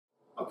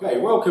Okay,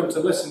 welcome to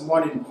lesson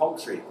 1 in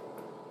poultry.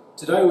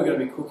 Today we're going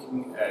to be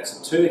cooking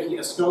some turkey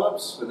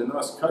escalopes with a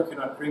nice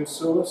coconut cream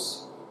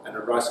sauce and a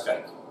rice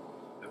cake.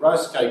 The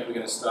rice cake we're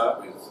going to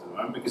start with at the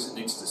moment because it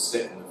needs to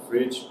set in the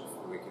fridge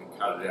before we can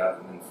cut it out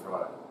and then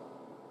fry it.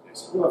 Okay,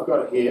 so what I've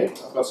got here,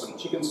 I've got some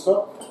chicken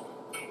stock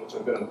which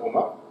I'm going to warm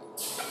up.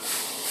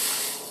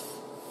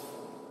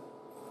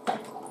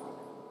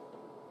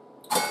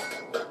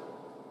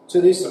 To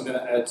this I'm going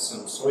to add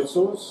some soy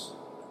sauce,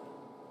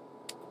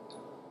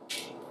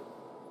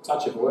 a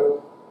touch of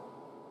oil,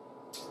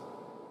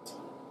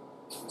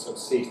 some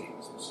seasoning,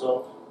 some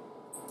salt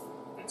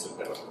and some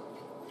pepper.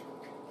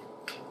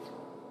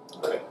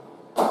 Okay.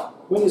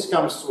 When this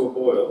comes to a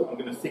boil, I'm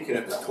going to thicken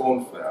it with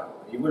corn flour.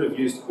 You would have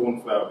used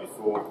corn flour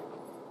before.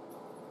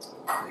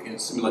 Again,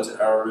 similar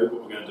to arrowroot,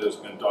 what we're going to do is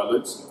we're going to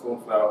dilute some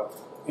corn flour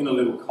in a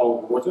little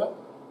cold water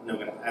and then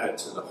we're going to add it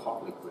to the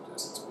hot liquid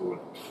as it's boiling.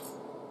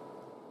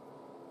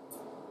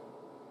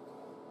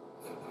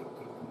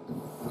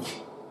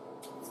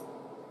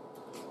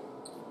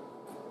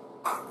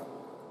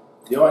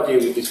 The idea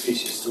with this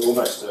dish is to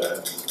almost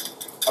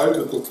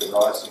overcook the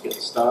rice and get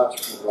the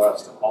starch from the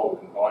rice to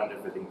hold and bind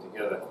everything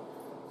together.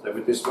 So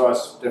with this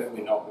rice,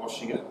 definitely not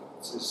washing it.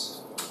 This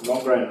is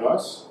long grain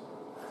rice.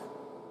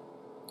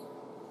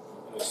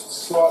 And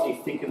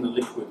slightly thicken the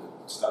liquid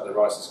that the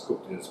rice is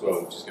cooked in as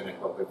well, which is going to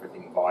help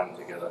everything bind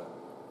together.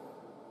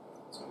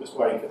 So I'm just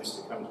waiting for this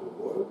to come to a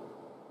boil.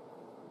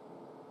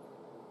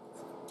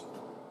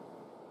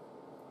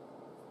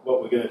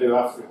 What we're going to do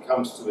after it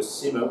comes to a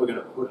simmer, we're going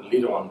to put a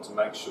lid on to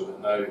make sure that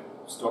no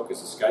stock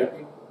is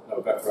escaping, no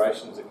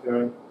evaporation is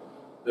occurring.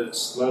 Let it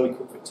slowly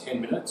cook for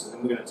 10 minutes and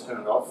then we're going to turn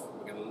it off.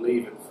 We're going to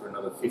leave it for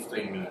another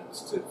 15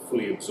 minutes to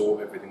fully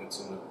absorb everything that's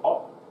in the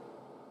pot.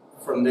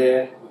 From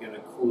there, we're going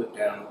to cool it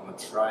down on a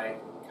tray,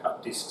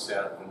 cut discs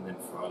out and then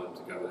fry them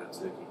to go with our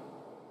turkey.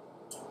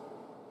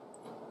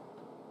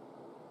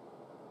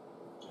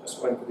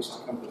 Just waiting for this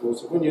to come to the boil.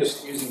 So when you're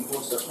using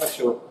cornstarch, make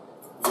sure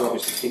you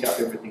obviously pick up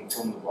everything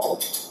from the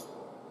bowl.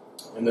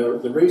 And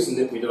the reason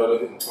that we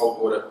dilute it in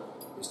cold water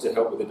is to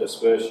help with the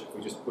dispersion. If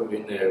we just put it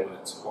in there when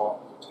it's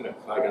hot, it's going to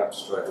plug up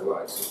straight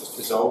away. So just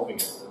dissolving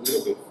it a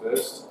little bit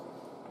first.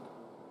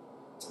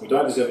 We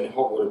don't dissolve it in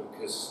hot water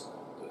because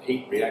the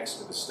heat reacts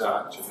with the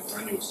starch and the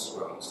granules as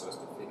well and starts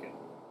to thicken.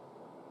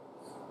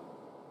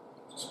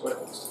 Just wait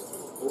for this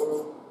to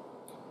boil.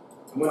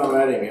 And when I'm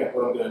adding it,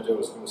 what I'm going to do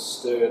is I'm going to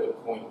stir the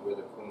point where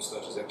the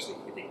cornstarch is actually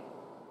hitting.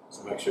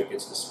 So make sure it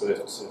gets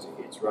dispersed as soon as it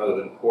hits, rather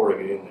than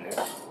pouring it in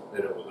there,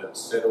 let it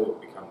settle,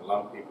 become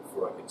lumpy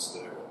before I can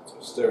stir it. So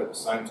stir at the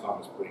same time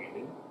as putting it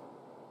in.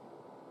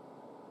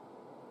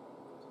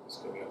 So it's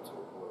coming up to a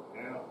boil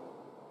now.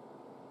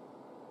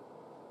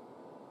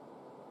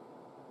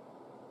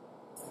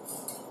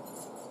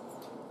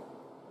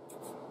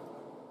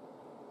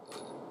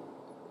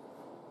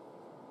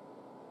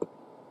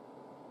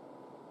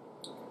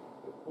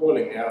 It's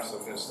boiling now, so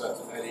I'm going to start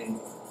to add in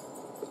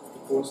the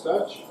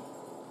cornstarch.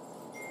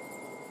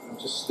 I'm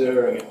just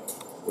stirring it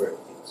where it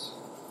hits.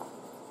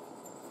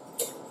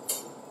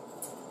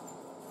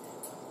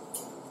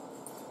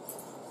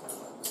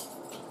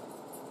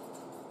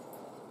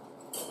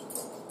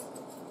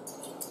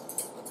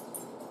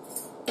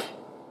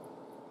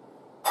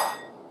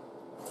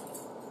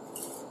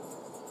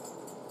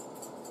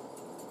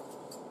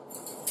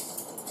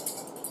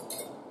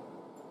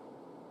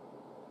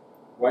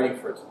 Waiting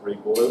for it to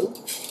reboil.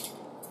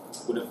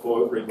 When it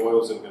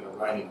reboils, I'm going to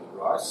rain in the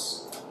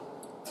rice,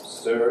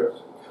 stir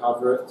it,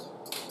 cover it,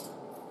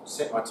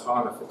 set my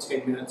timer for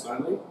 10 minutes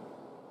only.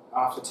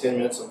 After 10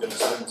 minutes I'm going to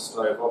turn the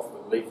stove off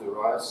and leave the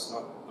rice,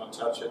 not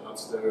touch it, not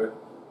stir it,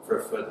 for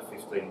a further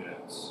 15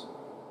 minutes.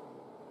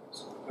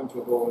 So we'll come to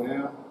a boil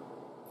now.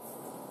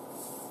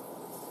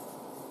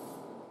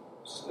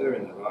 Stir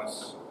in the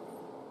rice.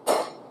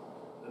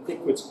 The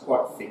liquid's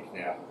quite thick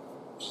now,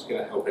 which is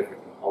going to help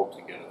everything hold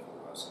together for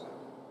the rice cake.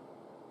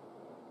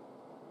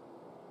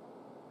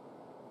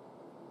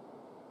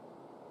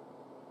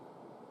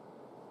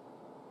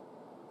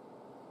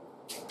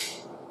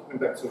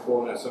 Back to the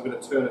boil now, so I'm going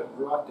to turn it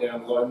right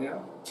down low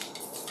now,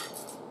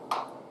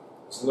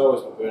 as low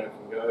as my burner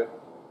can go.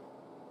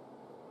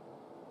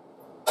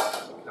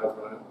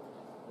 Cover it.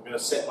 I'm going to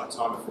set my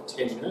timer for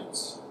 10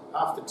 minutes.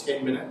 After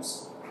 10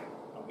 minutes,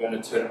 I'm going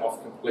to turn it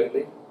off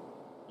completely,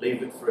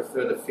 leave it for a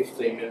further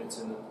 15 minutes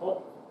in the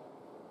pot,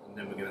 and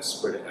then we're going to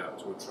spread it out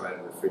to a tray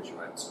and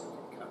refrigerate so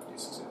we can cut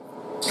discs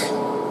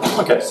out.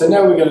 Okay, so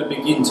now we're going to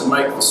begin to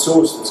make the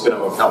sauce that's going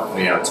to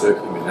accompany our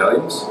turkey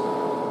medallions.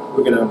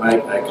 We're going to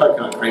make a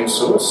coconut cream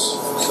sauce.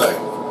 So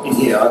in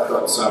here I've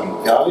got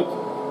some garlic,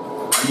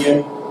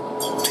 onion,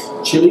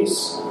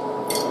 chilies,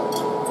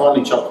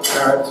 finely chopped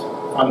carrot,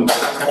 finely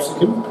chopped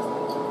capsicum.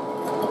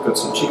 I've got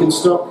some chicken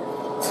stock,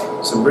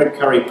 some red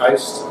curry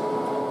paste,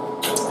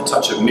 a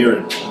touch of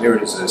mirin.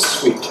 Mirin is a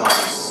sweet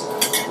Japanese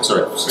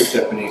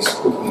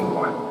cooking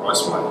wine,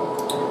 rice wine.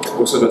 I've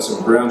also got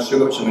some brown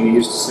sugar which I'm going to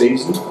use to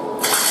season,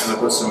 and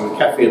I've got some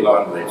kaffir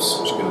lime leaves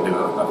which are going to give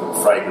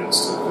a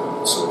fragrance to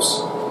the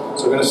sauce.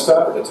 So we're going to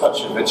start with a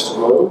touch of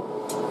vegetable oil.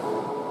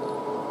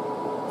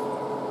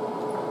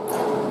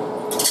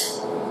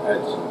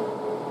 add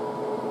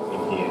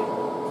in here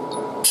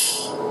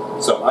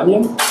some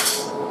onion,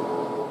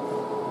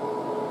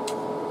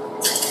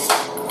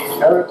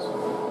 carrot,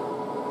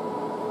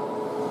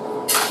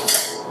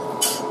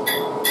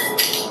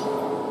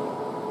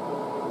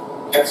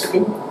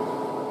 capsicum,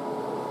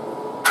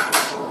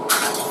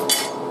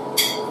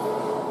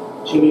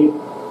 chili, and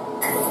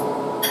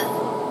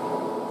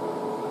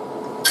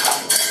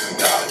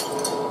garlic.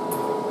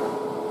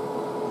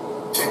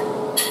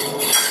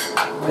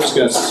 I'm just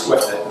going to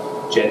sweat that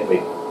gently.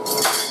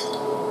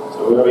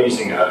 So we're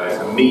using a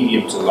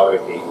medium to low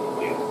heat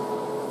here.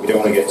 We don't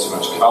want to get too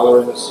much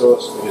colour in the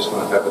sauce, we just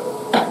want to have it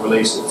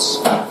release its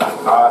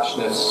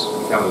harshness,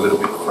 become a little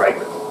bit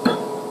fragrant.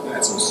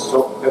 Add some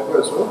salt and pepper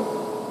as well.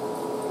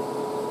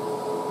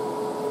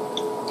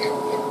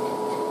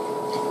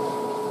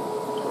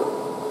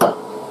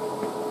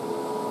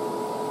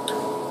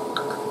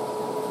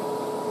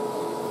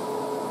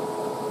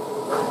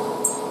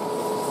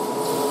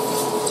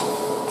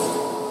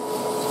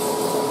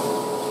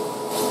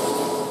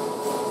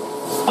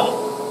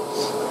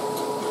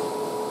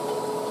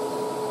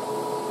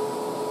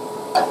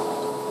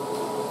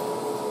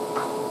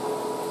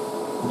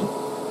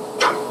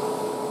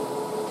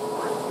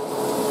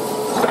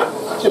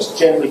 Just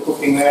gently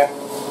cooking there,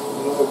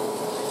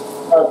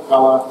 no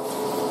colour,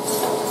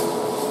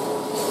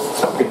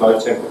 pretty low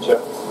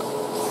temperature.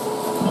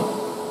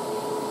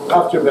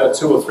 After about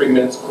 2 or 3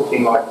 minutes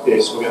cooking like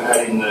this, we're going to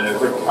add in the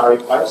red curry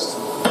paste.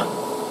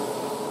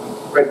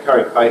 Red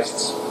curry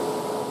paste's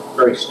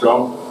very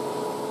strong.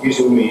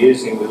 Usually when we're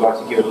using it, we like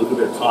to give it a little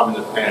bit of time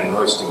in the pan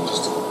roasting,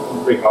 just to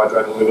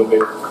rehydrate a little bit,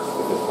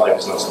 get the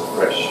flavours nice and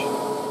fresh.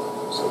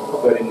 So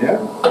pop that in now.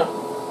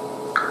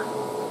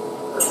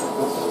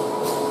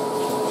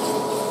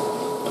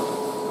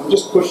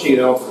 Just pushing it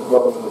off the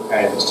bottom of the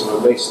pan just to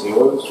release the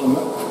oils from it.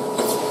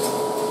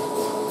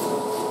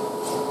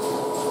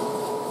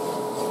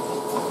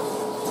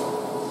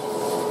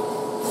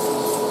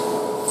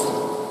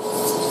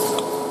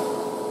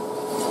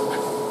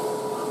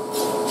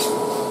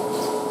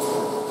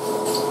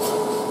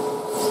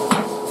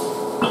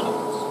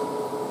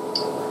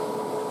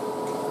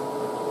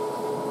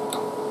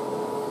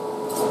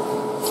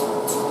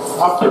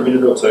 After a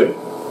minute or two,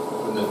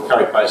 when the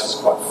curry paste is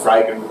quite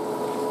fragrant,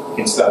 you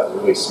can start to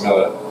really smell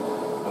it.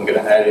 I'm going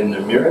to add in the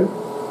mirin.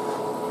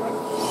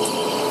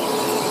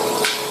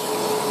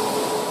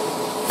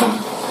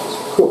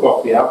 Just cook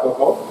off the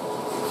alcohol.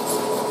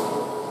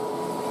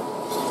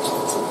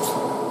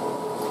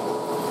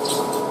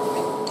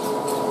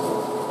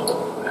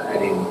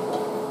 Add in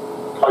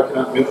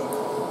coconut milk.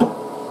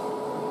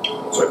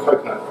 Sorry,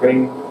 coconut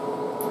cream.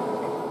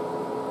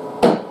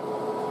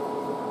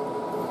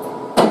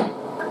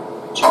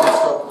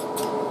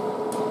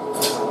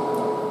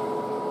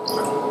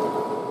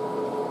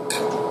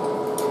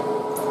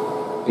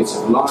 Bits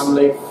of lime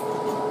leaf, and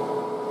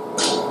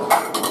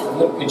a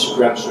little pinch of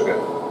brown sugar.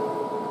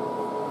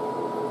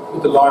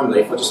 With the lime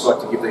leaf, I just like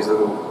to give these a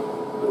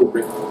little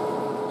bit,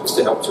 just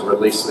to help to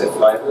release their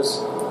flavours.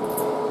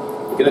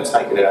 We're going to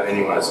take it out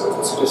anyway, so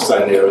it's just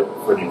staying there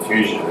for an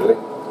infusion, really.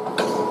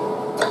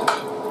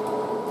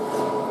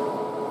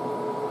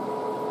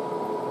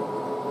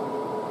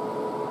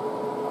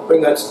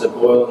 Bring that to the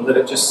boil and let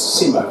it just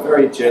simmer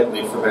very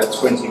gently for about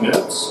 20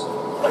 minutes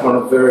on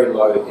a very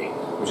low heat.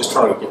 We're just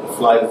trying to get the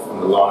flavour from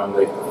the lime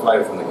leaf, the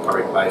flavour from the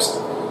curry paste.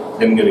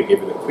 Then we're going to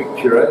give it a quick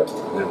puree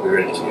and then we're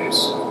ready to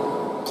use.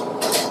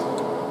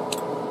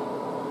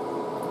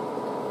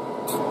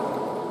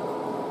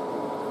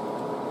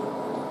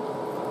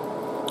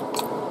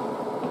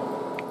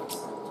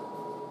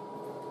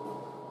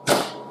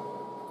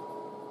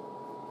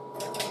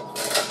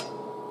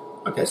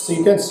 Okay, so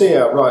you can see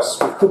our rice.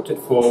 We cooked it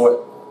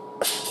for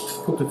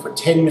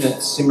 10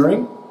 minutes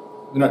simmering.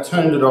 Then I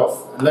turned it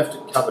off and left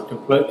it covered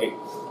completely.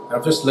 And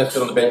I've just left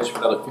it on the bench for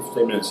another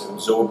 15 minutes and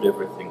absorbed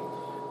everything.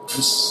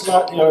 It's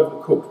slightly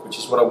overcooked, which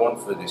is what I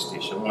want for this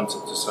dish. I want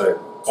it to so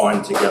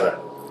bind together.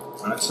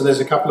 Right, so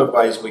there's a couple of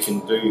ways we can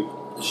do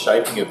the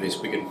shaping of this.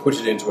 We can put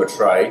it into a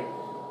tray,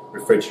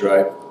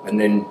 refrigerate, and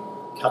then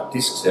cut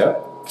discs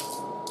out.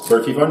 Or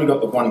if you've only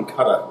got the one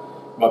cutter,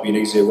 it might be an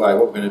easier way.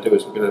 What we're going to do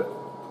is we're going to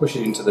push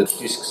it into the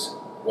discs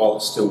while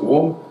it's still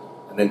warm,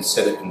 and then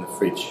set it in the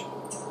fridge.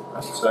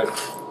 Right, so you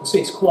can see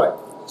it's quite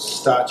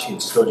starchy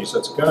and stodgy, so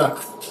it's going to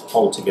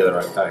hold together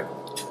okay.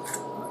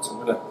 Right, so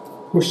I'm going to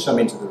push some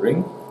into the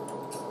ring.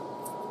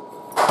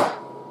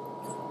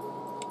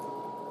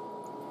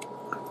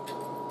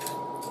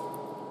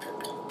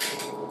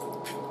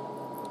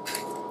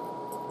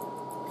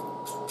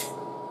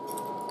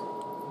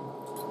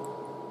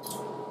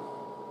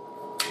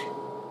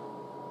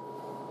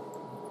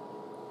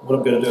 What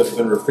I'm going to do is I'm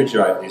going to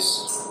refrigerate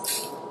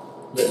this,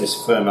 let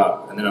this firm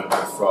up, and then I'm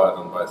going to fry it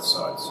on both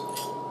sides.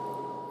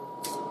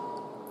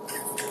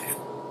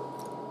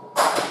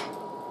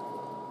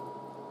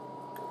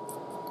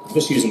 I'm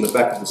just using the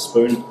back of the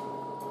spoon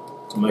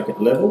to make it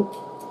level.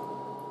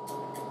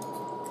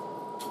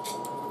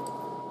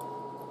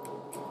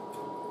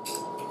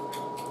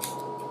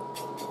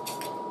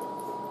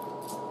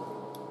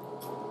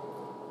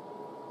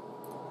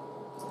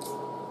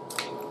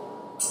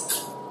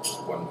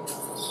 1 more of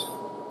this.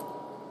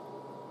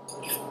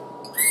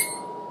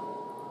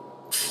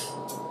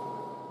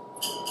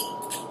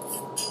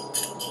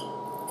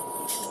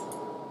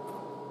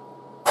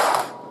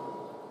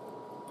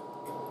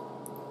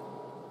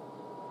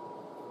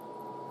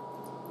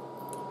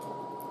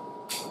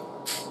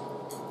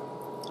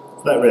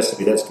 That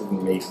recipe, that's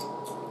given me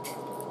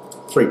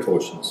 3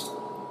 portions.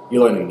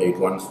 You'll only need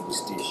 1 for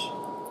this dish.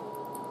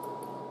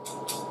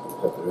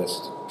 Have the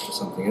rest for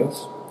something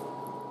else.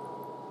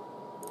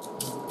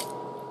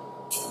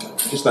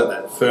 Just let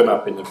that firm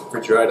up in the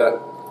refrigerator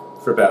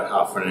for about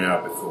half an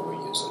hour before we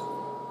use it.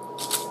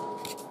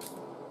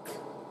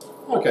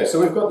 Okay, so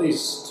we've got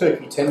these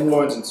turkey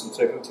tenderloins and some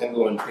turkey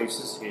tenderloin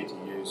pieces here to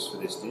use for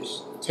this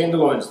dish. The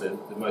tenderloin's the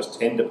most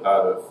tender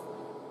part of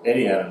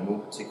any animal,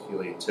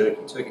 particularly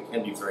turkey. Turkey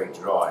can be very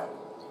dry,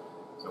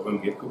 so when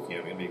we get cooking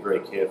it, we're going to be very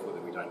careful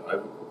that we don't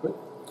overcook it.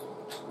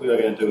 What we're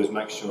going to do is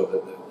make sure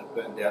that they're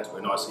burnt down to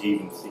a nice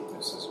even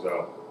thickness as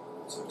well.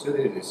 So to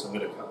do this, I'm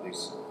going to cut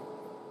this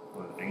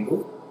on an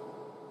angle.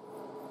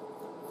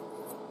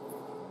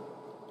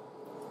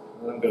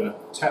 And I'm going to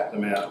tap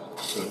them out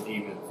to an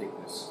even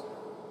thickness.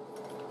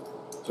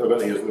 So I've got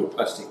these little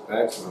plastic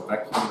bags, or a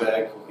vacuum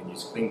bag. You can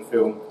use cling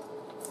film,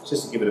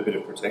 just to give it a bit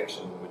of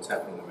protection when we're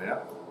tapping them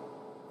out.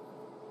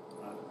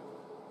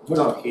 When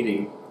I'm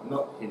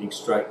not hitting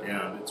straight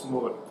down, it's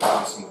more like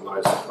balancing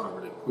blows to try and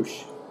really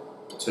push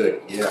the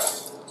turkey out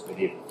to an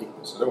even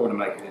thickness. I don't want to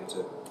make it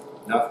into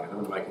nothing, I don't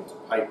want to make it into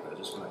paper, I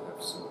just want to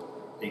have some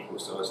equal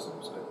size to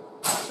them. So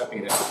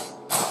tapping it out.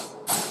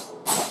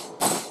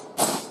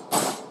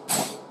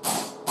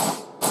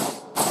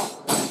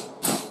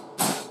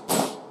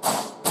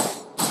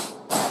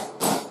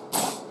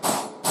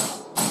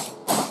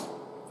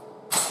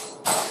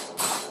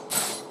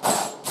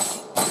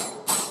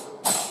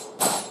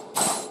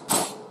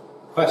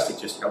 Plastic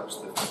just helps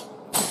the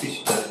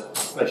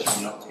flesh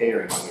not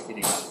tearing when we're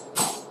hitting it.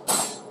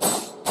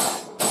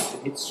 If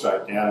it hits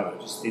straight down, it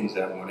just thins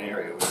out in one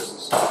area, whereas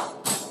this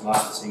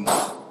marketing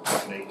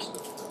technique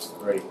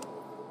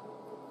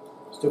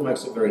still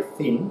makes it very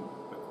thin,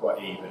 but quite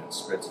even and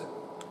spreads it.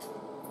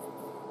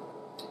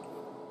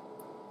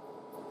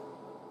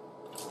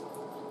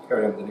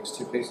 Carry on with the next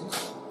 2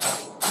 pieces.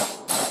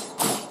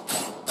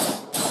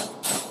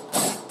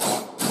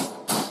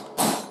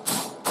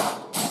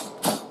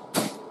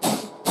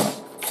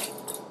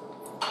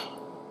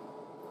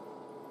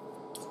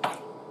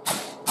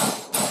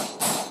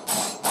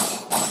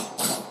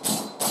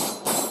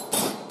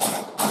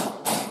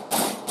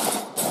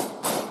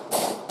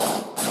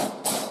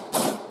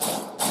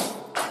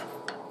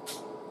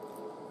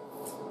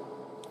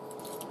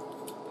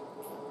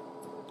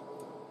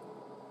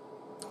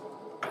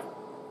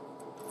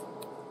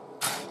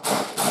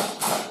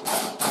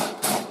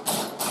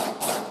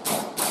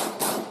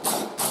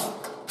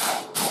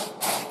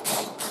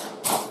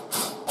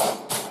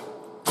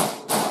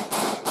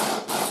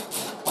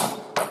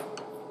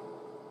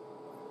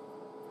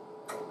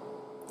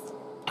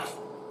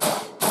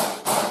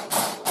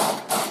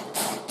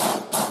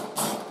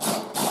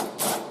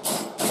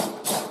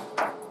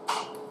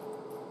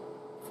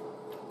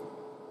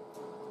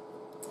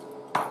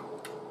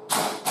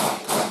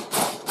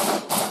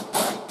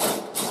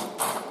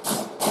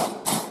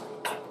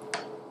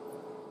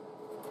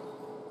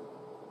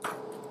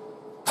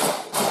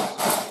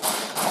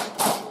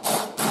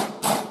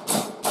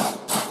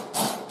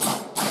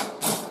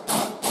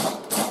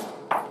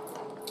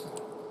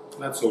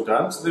 That's all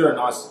done, so they're a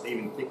nice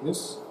even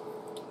thickness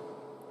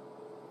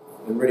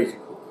and ready to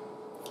cook.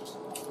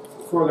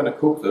 Before I'm going to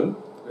cook them,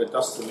 I'm going to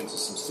dust them into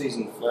some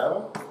seasoned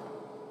flour.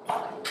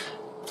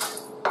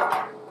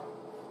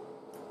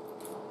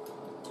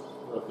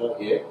 What I've got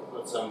here, I've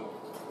got some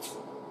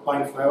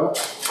plain flour,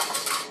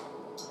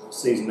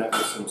 season that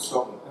with some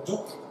salt and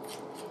pepper.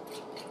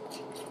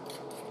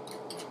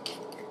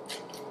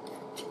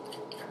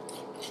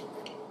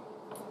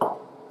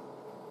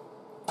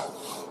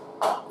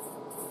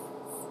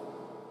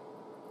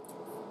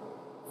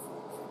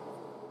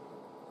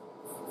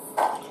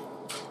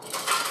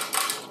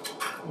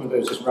 What I'm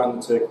going to do is just run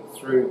the turkey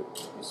through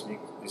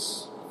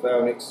this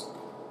flour mix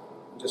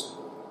and just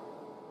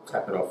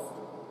tap it off.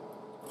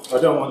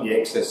 I don't want the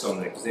excess on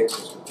there because the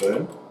excess will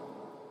burn.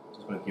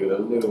 Just want to give it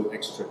a little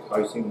extra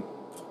coating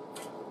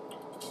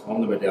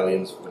on the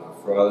medallions when I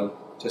fry them,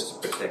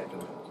 just to protect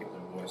them and keep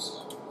them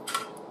moist.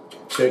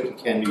 Turkey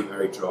can be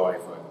very dry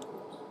if overcooked.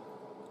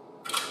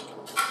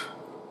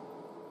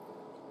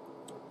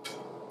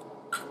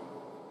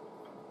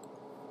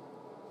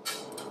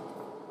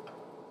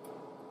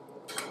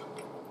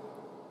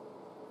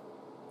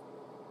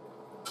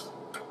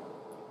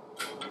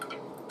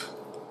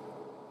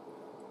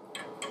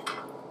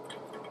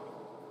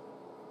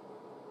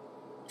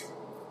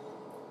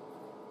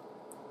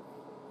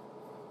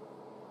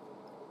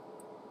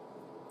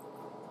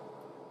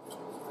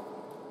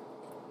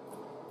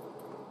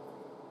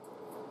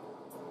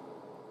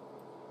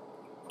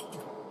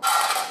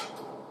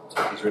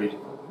 Turkey's ready to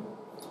cook.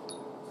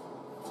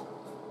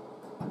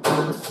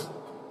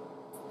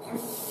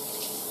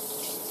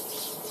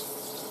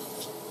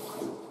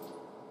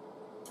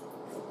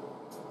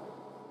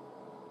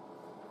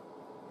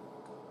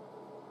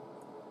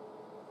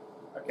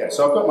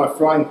 so I've got my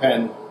frying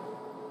pan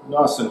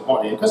nice and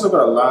hot here. Because I've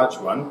got a large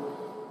one,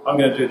 I'm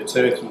going to do the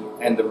turkey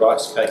and the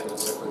rice cake at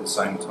the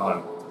same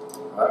time.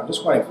 I'm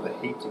just waiting for the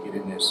heat to get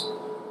in this.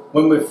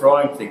 When we're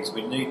frying things,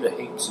 we need the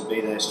heat to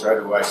be there straight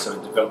away so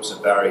it develops a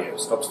barrier, it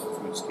stops the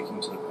food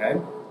sticking to the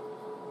pan.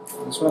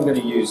 This one I'm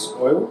going to use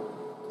oil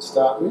to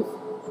start with.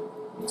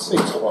 You can see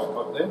it's quite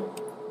hot there.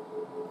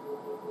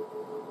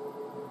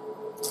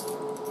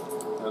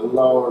 I'll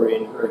lower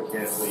in very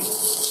carefully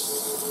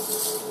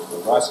the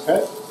rice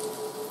cake.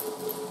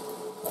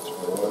 Much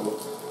more oil.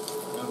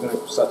 And I'm going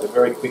to start to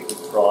very quickly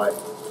fry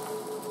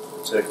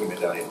the turkey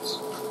medallions.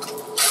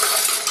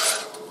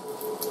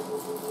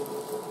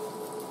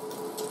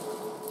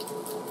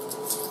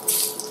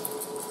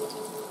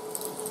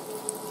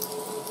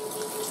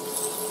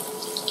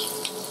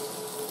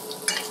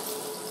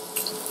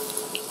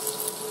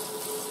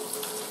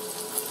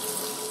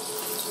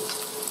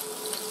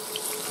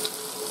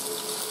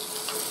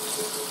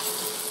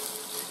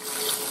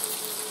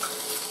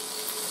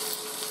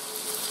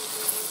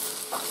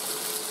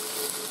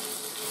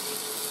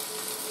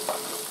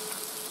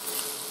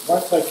 It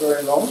won't take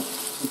very long. You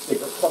can see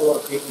I've got quite a lot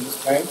of heat in this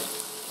pan.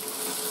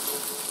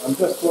 I'm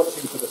just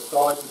watching for the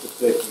sides of the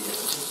turkey here. As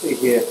you can see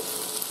here,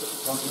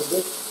 just a little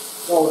bit,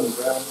 golden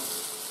brown.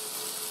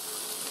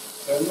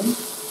 Turn them.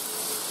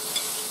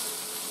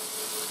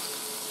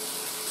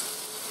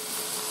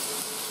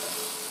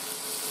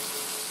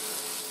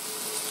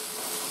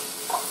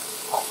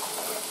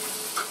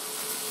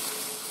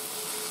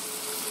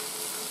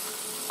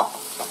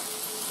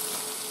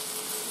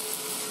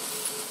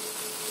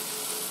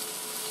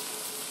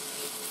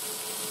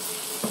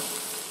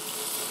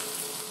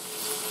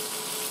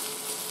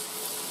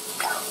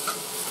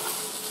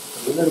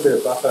 A little bit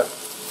of butter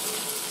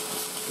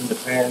in the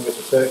pan with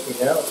the turkey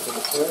now, it's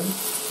going to turn.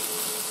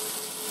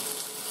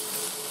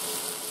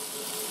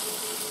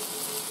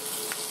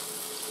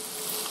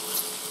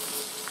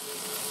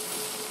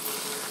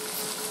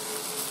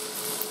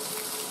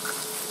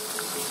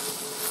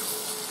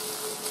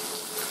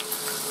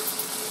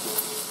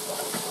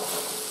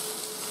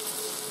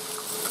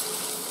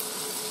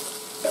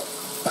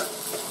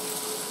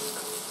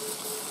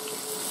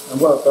 And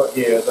what I've got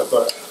here is I've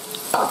got a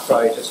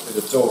tray just with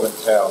absorbent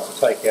towel to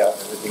take out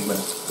everything when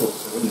it's cooked.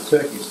 So when the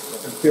turkey's, I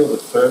can feel the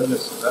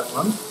firmness of that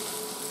one.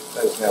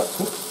 That is now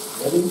cooked,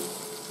 ready.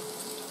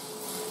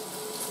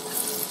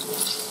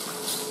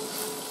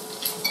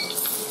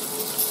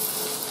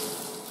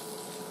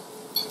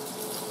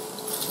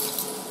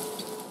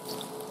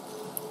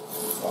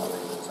 Finally,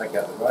 we'll take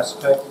out the rice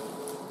cake.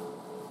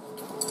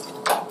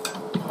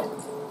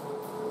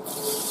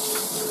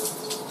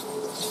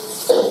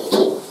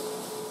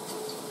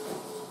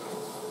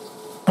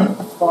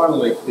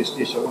 Finally, for this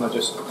dish, I want to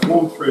just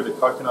warm through the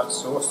coconut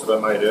sauce that I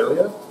made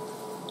earlier.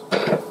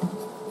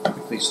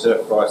 Quickly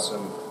stir fry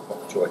some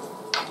bok choy.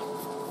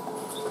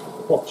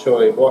 The bok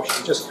choy wash,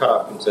 you just cut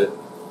up into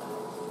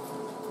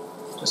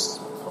just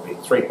probably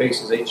 3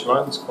 pieces each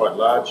one. It's quite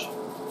large.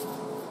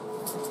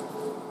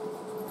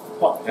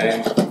 Hot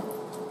pan,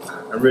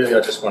 and really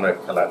I just want to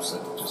collapse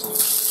it.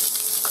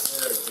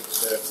 Just very quick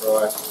stir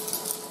fry.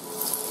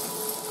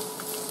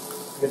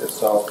 A bit of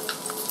salt.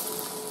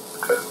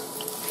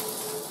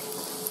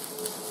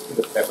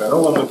 Bit of pepper, and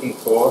all I'm looking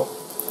for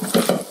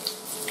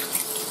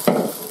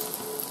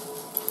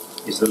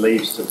is the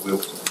leaves to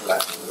wilt and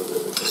collapse a little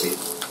bit with the heat.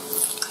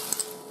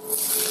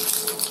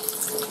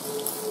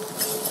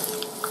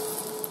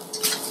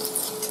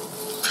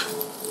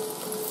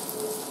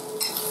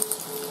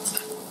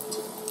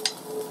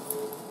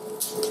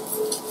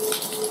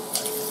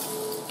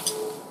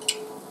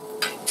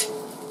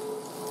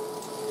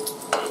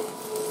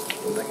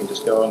 And they can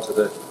just go onto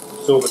the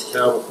absorbent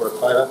towel before I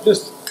plate up.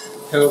 Just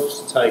helps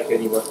to take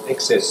any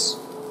excess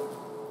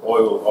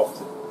oil off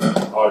the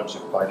edge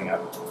of plating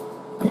up.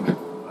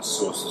 My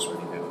sauce is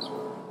really good as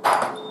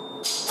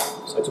well.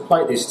 So to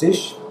plate this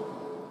dish,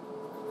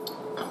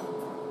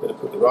 I'm going to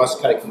put the rice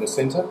cake in the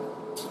centre.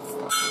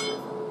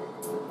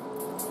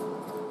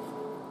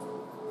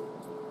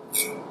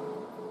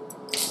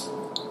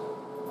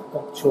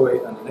 Bok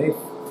choy underneath.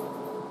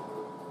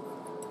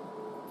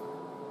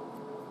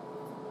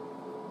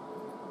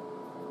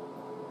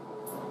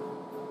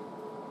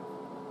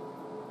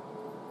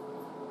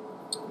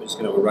 I'm just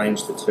going to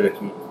arrange the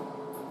turkey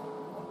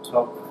on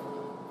top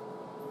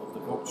of the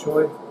bok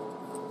choy.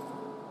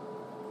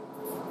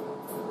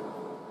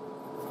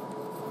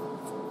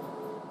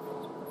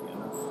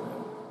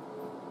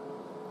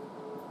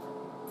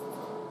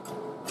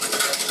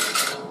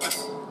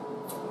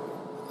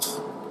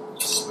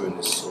 Just spoon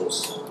this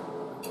sauce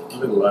a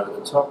little over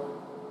the top,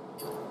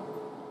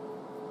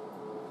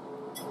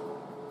 a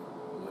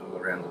little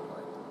around the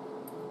plate.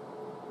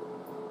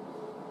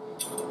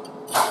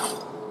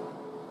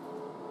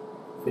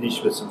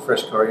 Finish with some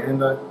fresh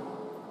coriander.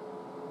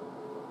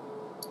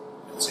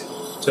 That's it.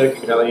 Turkey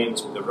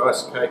medallions with the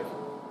rice cake,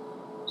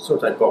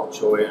 sauteed bok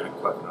choy and a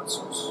coconut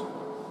sauce.